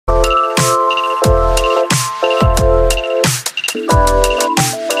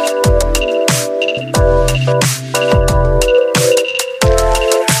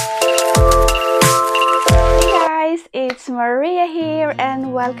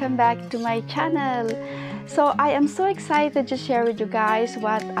welcome back to my channel. So I am so excited to share with you guys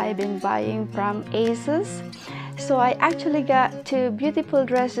what I've been buying from Asos. So I actually got two beautiful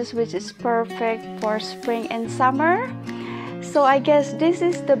dresses which is perfect for spring and summer. So I guess this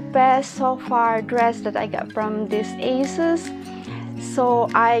is the best so far dress that I got from this Asos. So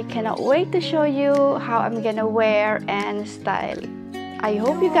I cannot wait to show you how I'm gonna wear and style. I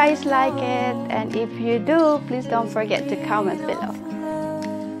hope you guys like it, and if you do, please don't forget to comment below.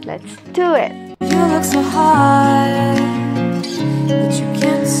 Let's do it! You look so hard, but you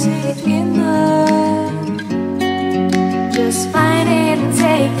can't see it enough. Just find it and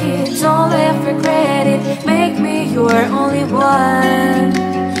take it, don't let regret it. Make me your only one.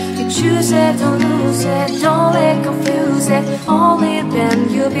 You choose it, don't lose it, don't let confuse it. Only then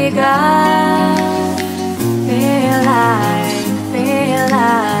you'll be gone. Feel like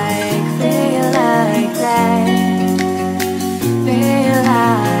that. Feel like that.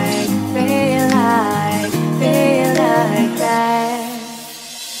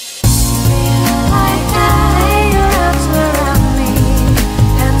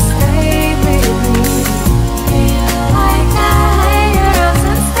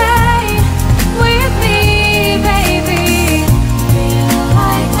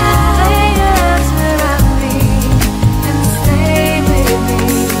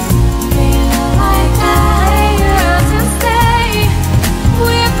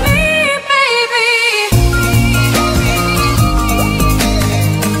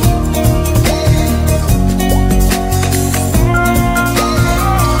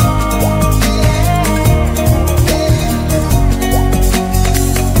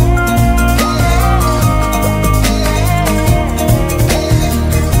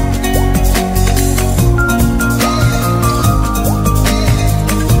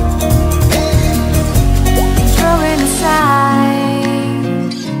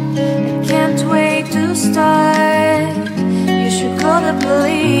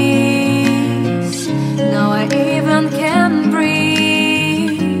 Police. Now I even can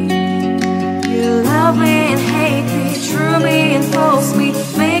breathe. You love me and hate me, true me and false me,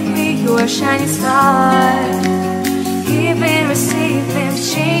 make me your shining star. Giving, receiving,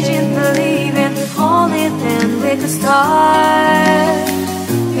 changing, believing, only then we could start.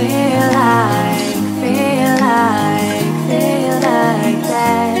 Feel like that. Feel like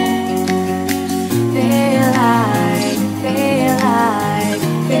that. Feel like that.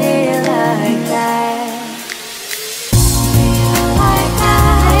 Feel like that.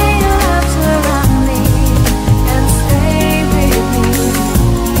 Lay your arms around me and stay with me.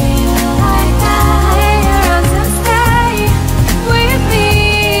 Feel like that. Lay your arms and stay with me,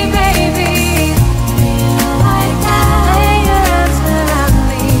 baby. Feel like that. Lay your arms around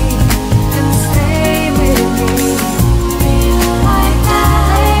me and stay with me. Feel like that.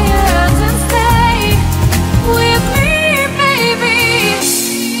 Lay your arms and stay with me.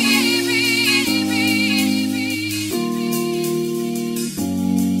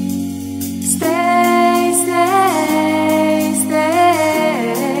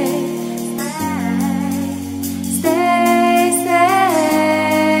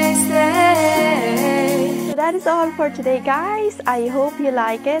 That is all for today, guys. I hope you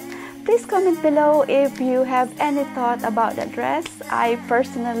like it. Please comment below if you have any thought about the dress. I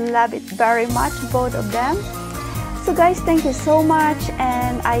personally love it very much, both of them. So guys, thank you so much,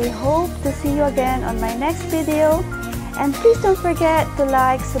 and I hope to see you again on my next video. And please don't forget to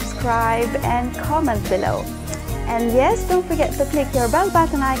like, subscribe, and comment below. And yes, don't forget to click your bell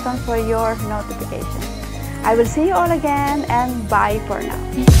button icon for your notification. I will see you all again, and bye for now.